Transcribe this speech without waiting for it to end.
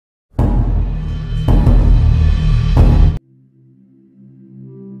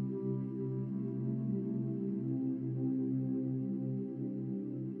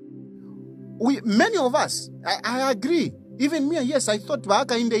many of us, I agree. Even me, yes, I thought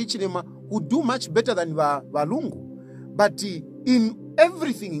Bahaka in the Ichilema would do much better than Valungu. But in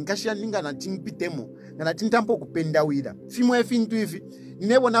everything, in Kashianinga na Timpitemo, na Tintampo kupenda wida. Fimo efintu ifi,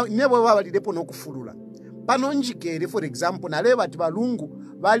 never wali depo no kufurula. Panonjikere, for example, na leva ti Valungu,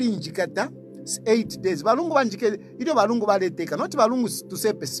 vali njikata 8 days. Valungu vanjikere, idio Valungu vale teka. Not Valungu to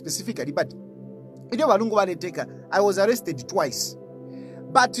say specifically, but idio Valungu vale teka. I was arrested twice.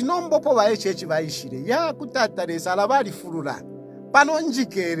 But no mbopo va HH vaishire. Ya kutata resala vali furula.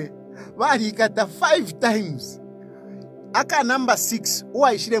 Panonjikere, vali kata 5 times. Aka number 6,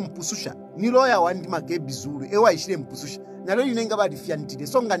 uwa ishire mpususha. Ni lawyer wandi magebi zulu. Ewa ishire mpususha. Na leo yunenga vali fiantide.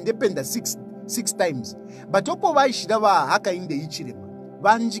 Songa ndependa 6 times. But opo vaishira va haka inde ichirema.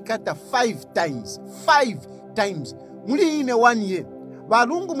 Vanjikata 5 times. 5 times. Muli ine 1 year.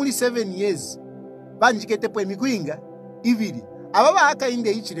 Valungu muli 7 years. Vanjikete po emikuinga. Iviri. Ababa haka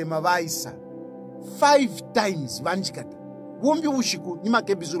inde ichirema vaisa. 5 times vanjikata. Wumbi ushiku ni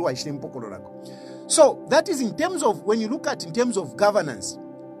magebi zulu wa ishire mpokolo lako. So that is in terms of, when you look at in terms of governance,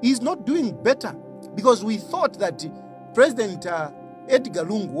 he's not doing better, because we thought that President EDGAR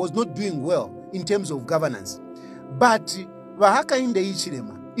LUNGU was not doing well in terms of governance. But Wahaka in the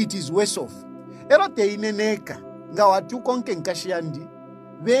Ichilema, it is worse off. Erote ineneka, nga watu konke nkashiandi,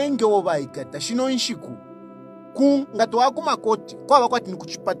 venge obaikata, shino inshiku, nga tuwaku makoti, kwa wakwati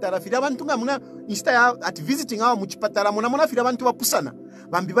nikuchipatara, fila bantu nga muna, instead at visiting hawa muchipatara, muna fila bantu wapusana,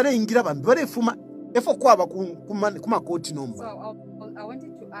 bambibare ingira, bambibare fuma, efo kwa kumakoti nomba. So I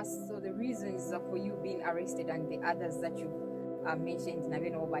wanted to ask, so the reasons for you being arrested and the others that you mentioned, are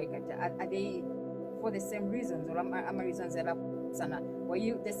they for the same reasons, or am reasons that were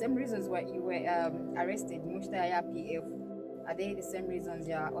you the same reasons why you were arrested? Are they the same reasons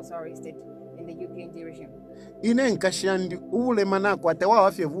you are also arrested in the UPND regime? Ine nkashandi ule manako atewa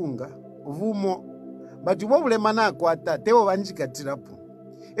wafye vunga vumo, but ule manako atewa vanjikatirapo.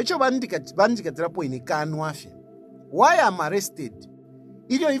 Echo vanjikatirapo ine kanu wafye. Why I'm arrested?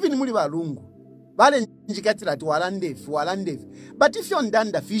 Even muli Valungu, vale njikatira tu walandefu. But if you're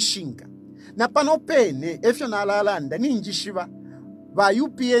ndanda fishinga, na panopene, if you're nalalanda, ninjishiva, va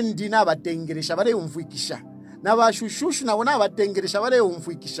UPND na vatengeresha vale umfuikisha, na vashushushu na wana vatengeresha vale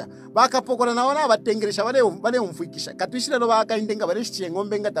umfuikisha, vaka pokora na wana vatengeresha vale umfuikisha, katuishile lo vaka indenga vale shtie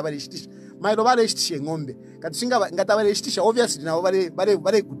ngombe ngata vale shtisha, mailo vale shtie ngombe, katushinga ngata vale shtisha, obviously na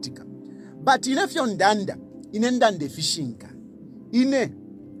vale kutika. But if you're ndanda, inendande fishinga, ine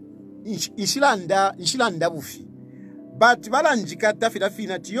ishilanda bufi, but valanjikata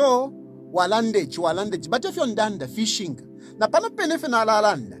filafina tiyo walandechi. But if you're ndanda fishing, na panopene fina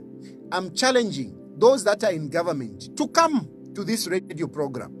lalanda, I'm challenging those that are in government to come to this radio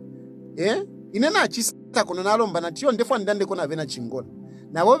program. Inena chisa kono nalomba na tiyo ndefo ndande kona vena chingola,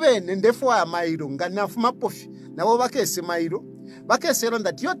 na wobe ndefo ya mairo ngana fuma pofi, na woba kese mairo bakese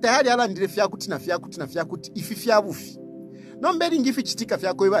londa tiyo tayari alandire fyakuti na fyakuti ifi fyabufi nomberi ngifi chitika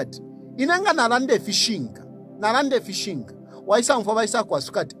fyako ibati inanga nalande fishinga waisa mfo baisa kwa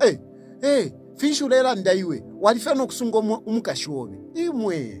sukati fishu lera ndaiwe walifeno kusungo umukashobe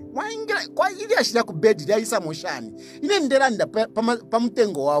imwe mwaingira kwa ili ashira ku bed yaisa moshani ine nderanda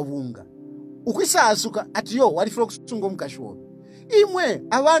pamutengo wavunga ukwisa asuka atiyo walifeno kusungo umukashobe imwe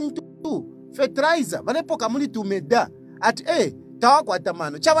abantu fertilizer balepoka muri tumeda ati tawa kwa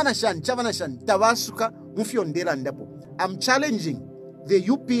tamano chavana shani tawasuka mufyondera ndapo. I'm challenging the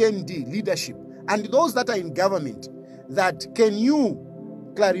UPND leadership and those that are in government, that can you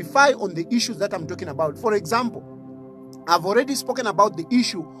clarify on the issues that I'm talking about. For example, I've already spoken about the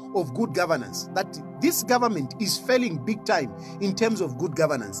issue of good governance, that this government is failing big time in terms of good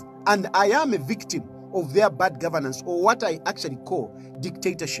governance, and I am a victim of their bad governance, or what I actually call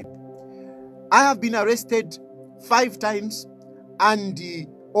dictatorship. I have been arrested 5 times, and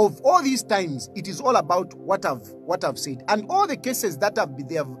of all these times, it is all about what I've said. And all the cases that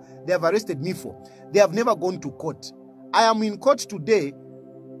they have arrested me for, they have never gone to court. I am in court today.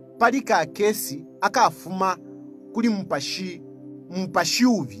 Padika kesi akafuma kuli mpashuvi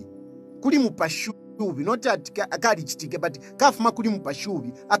not akali chitike, but kafuma kuli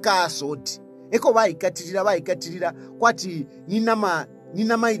mpashuvi aka assault eko baikatirira kwati ninama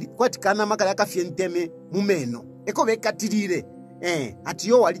kwati kana makala akafyenteme mumeno eko bekatirire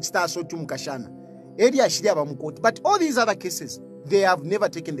atiyo walichita assault mukashana eri ashiria ba mukoti. But all these other cases, they have never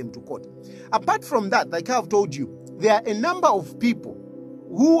taken them to court. Apart from that, like I have told you, there are a number of people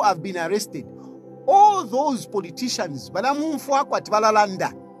who have been arrested. All those politicians, bala mumfuako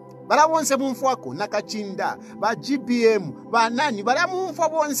atibalalanda, bala bonse mumfuako nakachinda, ba GPM, ba nani, bala mumfuako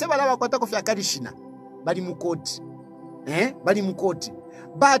bonse bala bakwata kofya karishina, bali mukoti. Bali mukoti.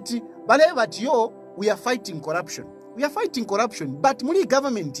 But Bale but yo, we are fighting corruption. We are fighting corruption, but muli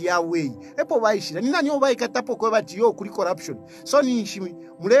government ya way. Epo baishira. Nina nyo baikatapo kwe bati yo kuli corruption. So nishimi,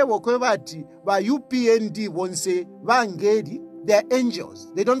 mulewo kwe bati, ba UPND wonse, ba ngedi, they are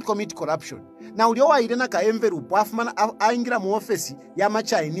angels. They don't commit corruption. Na uliowa irena ka envelope, afumana aingira mu office ya ma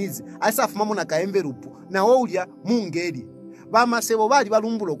Chinese, asa afumamu na ka envelope, na ulia mungedi. Ba masebo bali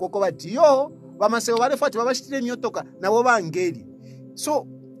balumbulo koko bati yo, ba masebo bale fati babashitire myotoka, na woba ngedi. So,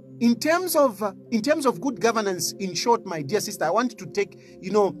 in terms of good governance, in short, my dear sister, I want to take,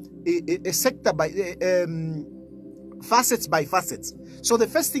 a sector by facets by facets. So the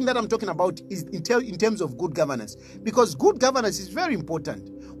first thing that I'm talking about is in terms of good governance, because good governance is very important.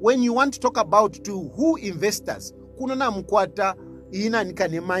 When you want to talk about to who investors, kunona mkwata ina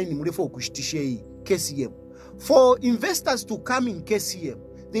nikane maini mrefu kushitishei KCM. For investors to come in KCM,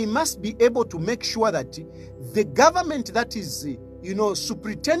 they must be able to make sure that the government that is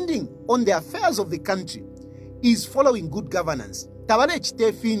superintending on the affairs of the country is following good governance. Tabale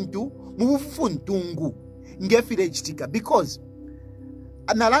chitefintu mufuntungu ngefile chitika, because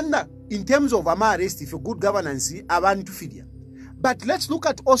analanda in terms of ama arrest if good governance abantu filia. But let's look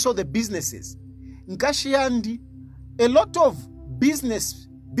at also the businesses. Nkashiandi, a lot of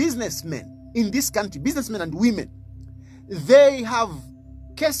businessmen in this country, businessmen and women, they have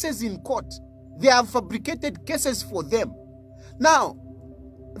cases in court. They have fabricated cases for them. Now,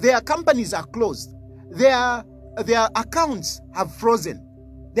 their companies are closed. Their accounts have frozen.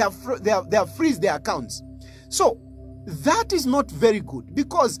 They have freezed their accounts. So, that is not very good,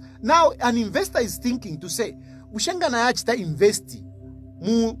 because now an investor is thinking to say, Ushenga na achita investi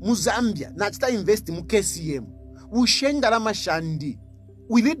mu Zambia, na achita investi mu KCM. Ushenga la mashandi.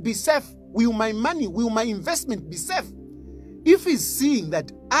 Will it be safe? Will my money, will my investment be safe? If he's seeing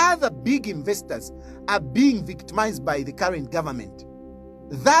that other big investors are being victimized by the current government,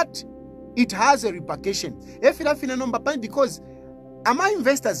 that it has a repercussion. Because ama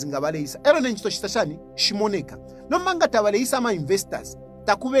investors ngabaleisa, ero nenchito shitashani, shimoneka. No manga tabaleisa ama investors,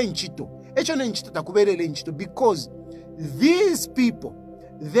 takube nchito. Echo nenchito takubele nchito, because these people,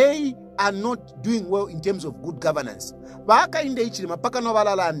 they are not doing well in terms of good governance. Baka inde ichili mapaka no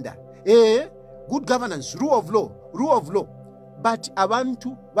balalanda. Good governance, rule of law. But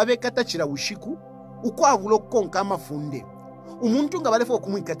abantu babekata chira ushiku ukwavulo konka amafunde umuntu nga balefo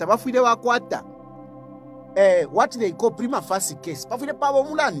kumwikata bafuire wakwata what they call prima facie case bafuire pabo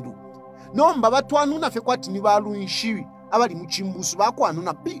mulandu nomba batwanuna fe kwati ni balunshiwi abali muchimbusu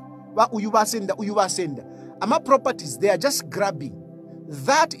bakwanuna pi ba uyubasenda ama properties they are just grabbing.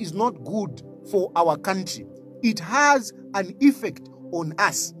 That is not good for our country. It has an effect on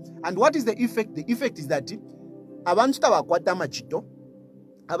us. And what is the effect? The effect is that abantu tabakwata machito,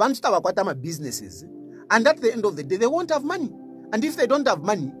 abantu tabakwata ma businesses, and at the end of the day they won't have money. And if they don't have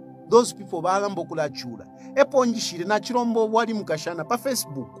money, those people bagambo kula chula eponjishire na chirombo bwali mukashana pa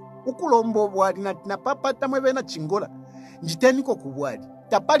Facebook ukulombo bwali na papa tamwe na chingola njiteni ko kubwali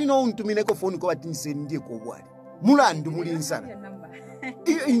tapali no untumine ko phone ko batinise ndiye ko bwali mulandu muli insana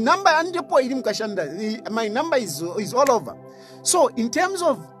number andepo ili mukashanda. My number is all over. So in terms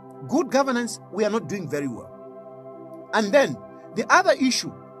of good governance, we are not doing very well. And then the other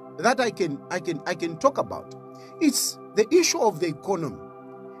issue that I can talk about, it's the issue of the economy.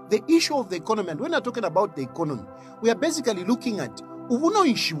 The issue of the economy. And when we're talking about the economy, we are basically looking at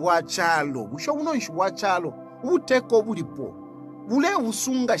ubunoishi wa chalo, bushobunoishi wa chalo, ubuteko bulipo, bule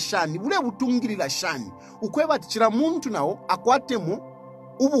usunga shani, bule butungirira shani, ukweba tichira muntu nao akwatemo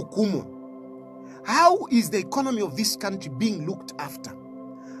ubukumo. How is the economy of this country being looked after?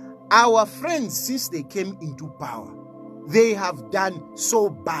 Our friends, since they came into power, they have done so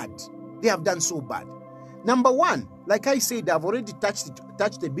bad. They have done so bad. Number one, like I said, I've already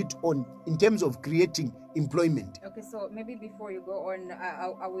touched a bit on in terms of creating employment. Okay, so maybe before you go on,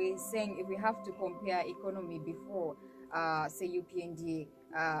 are we saying if we have to compare economy before, say UPND,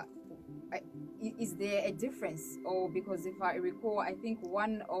 is there a difference? Or because if I recall, I think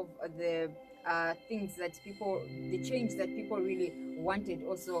one of the things that the change that people really wanted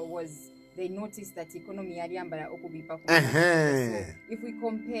also was they noticed that economy yaliambala okubipa. So if we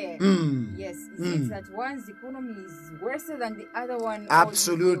compare, yes, is it that one's economy is worse than the other one?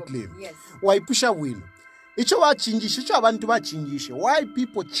 Absolutely. Yes. Why push a win? Icho wachinjisha, icho abantu bachinjisha. Why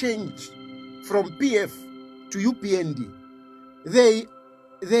people change from PF to UPND?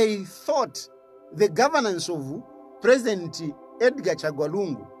 They thought the governance of President EDGAR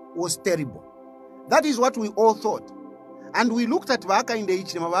Lungu was terrible. That is what we all thought. And we looked at Vaka in the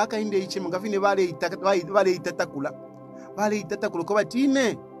Ichim, Gavine Valley Tatakula,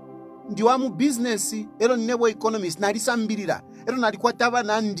 Kobatine, Ndiwamu business, Elon Nebo economist, Narisambirida, ero nalikwata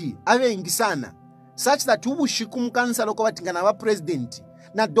banandi abengi sana such that ubushiku mukansa loko batingana ba president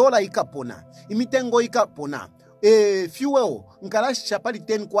na dola ikapona imitengo ikapona fuel nkalashi pali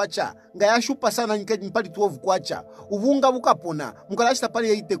 10 kwacha ngayashupa sana pali 12 kwacha ubunga bukapona mukalashi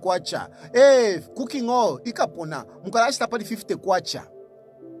pali 8 kwacha cooking oil ikapona mukalashi pali 50 kwacha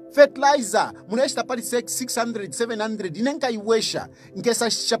fertilizer munashita pali 600 700 inenka iwesha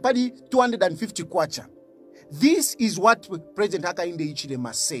nkesa shapali 250 kwacha. This is what President Hakainde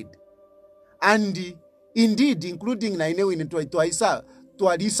Hichilema said, and indeed including na inewe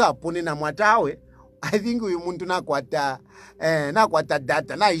tualisa pone na mwatawe. I think we muntu na kwata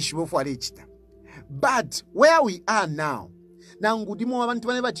data na ishibo for rechita. But where we are now, na ngudimo abantu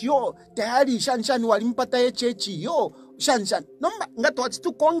bane bati yo tayari shanshani walimpata yechechi yo shanshan nomba ngato ati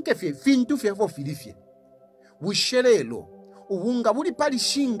tukonkefe fintu fefo filifye busherelo ubunga buli pali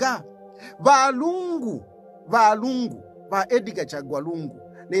shinga balungu ba Edgar Chagwa lungu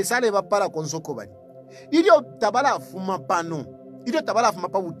nesale bapala konsoko bali ilio tabala afuma pano ilio tabala afuma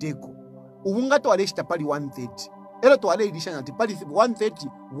pa buteko ubunga to aleshita pali 130 elo to ale idisha nati pali 130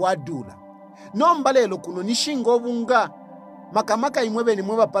 wadula nomba lelo kuno nishingo bunga makamaka imwebe ni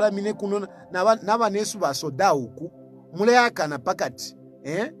mweba pala mine kuno na banesu basoda uku mule yakana pakati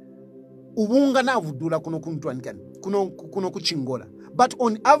ubunga na vudula kuno kuntwanikani kuno kuchingola. But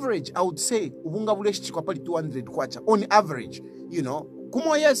on average I would say ubunga buleshi kwa pali 200 kwacha on average, you know.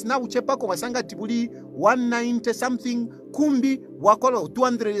 Kumo yes na uchepa kwa masanga tibuli 190 something kumbi wakolo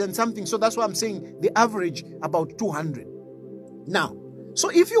 200 and something, so that's why I'm saying the average about 200. Now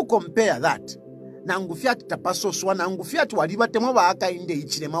so if you compare that na ngufiatu tapaso swa na ngufiatu waliba temwa ba Hakainde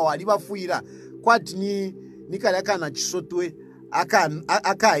Hichilema waliba fuira kwati ni kalaka na chisotwe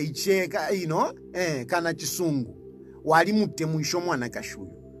aka icheka, you know, kana chisungu wali mutemwisho mwana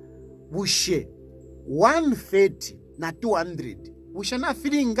kashuyo bushe 130 na 200 bushe na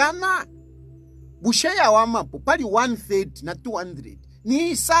filingana bushe ya wamapo pali 130 na 200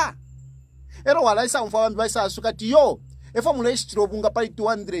 ni isa ero wala isa mfawandu baisa asukati yo efo muleshi chirobunga pali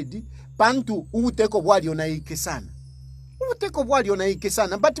 200 pantu ubuteko bwali onaike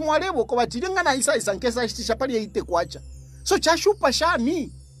sana but mwalebo ko batirenga na isa nkesa shitisha pali 8 kwacha so chashupa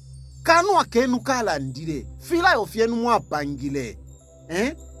shani kanu akenu kala ndire fila ofyenu mwapangile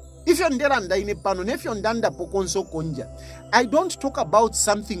if you ndanda ine pano ne if you ndanda pokonso konja. I don't talk about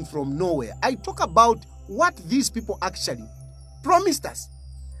something from nowhere. I talk about what these people actually promised us,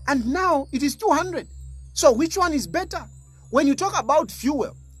 and now it is 200. So which one is better? When you talk about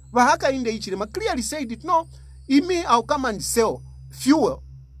fuel, Hakainde Hichilema clearly said it. No, I'll come and sell fuel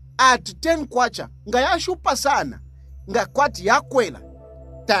at 10 kwacha ngayashupa sana nga kwati yakwela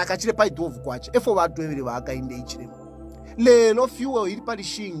takachile pa 12 kwacha efo watu webele wa Hakainde Hichilema lelo fuel ili pali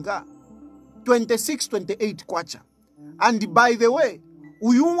shinga 26-28 kwacha. And by the way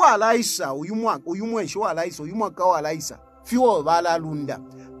uyumwa alaisa uyumwesho alaisa uyumwaka alaisa fuel bala lunda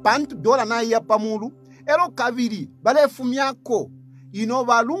pantu dola na ya pamulu ero kaviri bale fumyako, you know,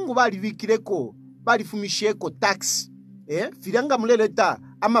 balungu bali vikireko bali fumisheko tax filanga muleleta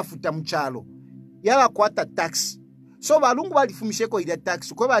amafuta mchalo yala kwata tax. So balungu bali fumisheko ile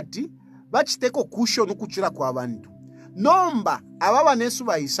tax kwa bati bachiteko kusho nukuchira kwa abantu nomba ababa nesu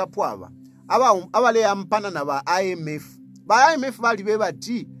bayisapo abale ampana na ba IMF bali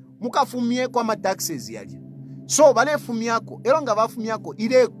bebati mukafumie kwa ma taxes yali. So bale fumiyako ero nga bafumiyako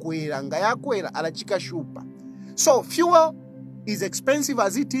ile kwera nga yakwera alachika shupa. So fuel is expensive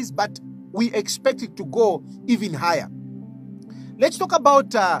as it is, but we expect it to go even higher. Let's talk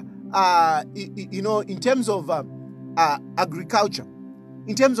about you know, in terms of agriculture.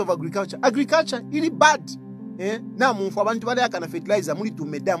 In terms of agriculture ili bad. Na mumfu abantu bale akana fertilizer muli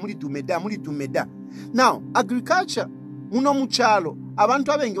tumeda. Now agriculture muno muchalo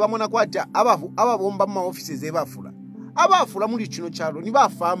abantu abengi bamona kwata ababomba mu offices abafula muli chino chalo ni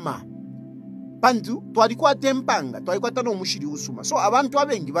bafama pantu twalikuwa tempanga twalikuwa tano mushiri usuma. So abantu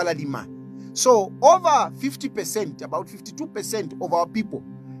abengi balalima. So over 50%, about 52% of our people,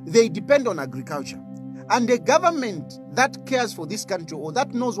 they depend on agriculture. And the government that cares for this country or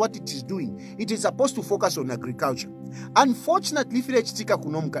that knows what it is doing, it is supposed to focus on agriculture. Unfortunately, file chitika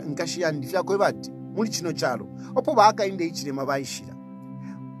kunomka nkashia ndifya kwebati muli chino chalo opo Hakainde Hichilema bayishira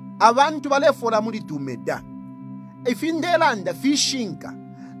abantu balefora muli tumeda ifindelanda fishinka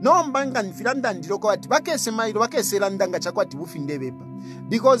nombanga nfilanda ndiloko bati bakese mailo bakese landanga chakwati bufindebepa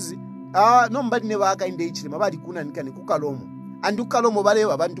because nomba ne Hakainde Hichilema bali kuna nikane kukalomo andukalomo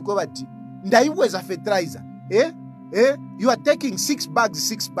balewa abantu ko bati ndaiweza fertilizer you are taking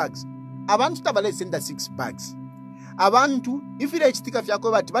 6 bags abantu tabale senda 6 bags abantu ifile chitika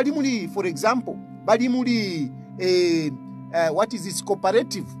fyako bati bali muri, for example bali muri what is this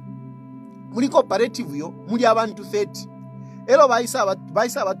cooperative. Muli cooperative yo muli abantu 30. Elo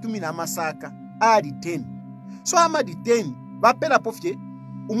baisa batumina amasaka ali 10. So amadi 10 bapela pofye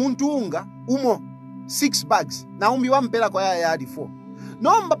umuntu unga umo 6 bags na umbi wampela kwa yali 4.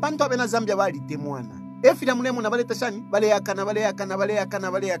 Nomba pantu abena Zambia bali temwana. Efira mulemu na baleta shani bale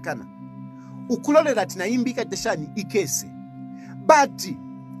yakana. Ukulolera tina imbika teshani ikese. But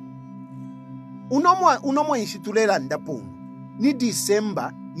unomwa inshitulera ndapo ni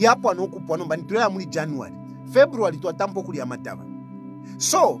December yapo anokupwa nomba nitulera muri January February twatampo kuli amataba.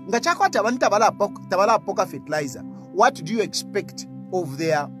 So ngachako ati abantu tabala poka fertilizer, what do you expect of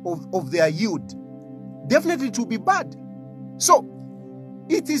their yield? Definitely it will be bad. So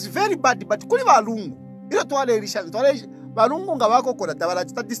it is very bad. But kuli balungu ilo twale elishan twale balungu nga bako kola tabala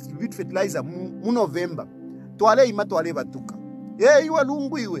distribute fertilizer mu November twale ima twale batuka iwe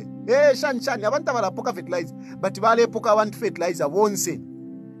lungu iwe shani abantu balapoka fertilizer but bale poka abantu fertilizer wonse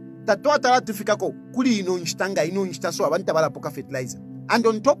tatwata tufikako kuli ino nchita so abantu balapoka fertilizer, and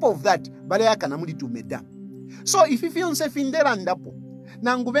on top of that bale yakana muri tumeda. So if yonse findera ndapo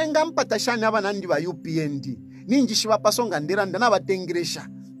nangubenga mpata shani abanandi ba UPND ninjishiba pasonga nderanda nabatengeresha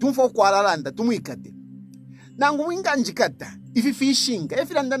tumfo kwalalanda tumwikate nangu winga njikata ifi fishing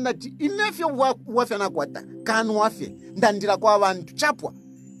efira ndandati inefyo wafya nakwata kanu wafya ndandira kwa abantu chapwa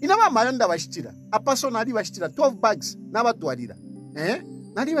inaba mayanda bashitira apaso nali bashitira 12 bags nabatwalira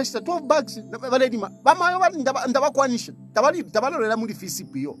nali bashitira 12 bags baledima bamayo ndabakwanisha tabalorera muri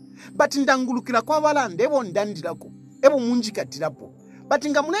fisipiyo but ndangulukira kwa balanda ebo ndandirako ebo munjikatirapo but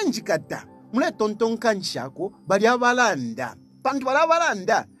nga mulenjikata mule tontonka nchako bali abalanda pantu bali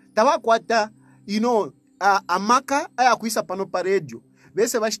abalanda tabakwata amaka ayakuisa pano pa radio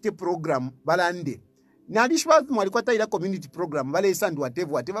bese bashite program balande nalishwa mwalikwata ila community program bale isandu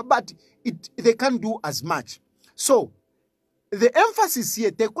whatever but they can't do as much. So the emphasis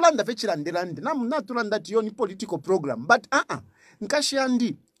here tekulanda fechilandelande natulanda tiyoni political program but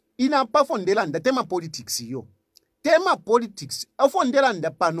nkashiyandi ina pafondelanda tema politics yo tema politics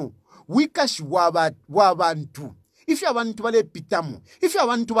afondelanda pano wikashi wabantu if abantu bale pitamu if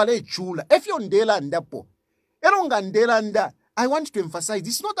abantu bale chula if yondelanda po eronga ndelanda. I want to emphasize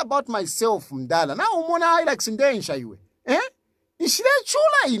it's not about myself mdala na umona Hilux ndensha iwe ishile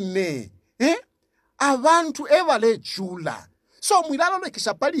chula ine abantu evale chula. So mwilalo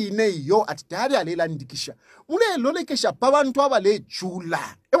lekesha pali ine yo atitari alela ndikisha mule lolekesha pa bantu abale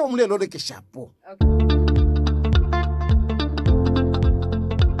chula ewo mule lolekesha po. Okay.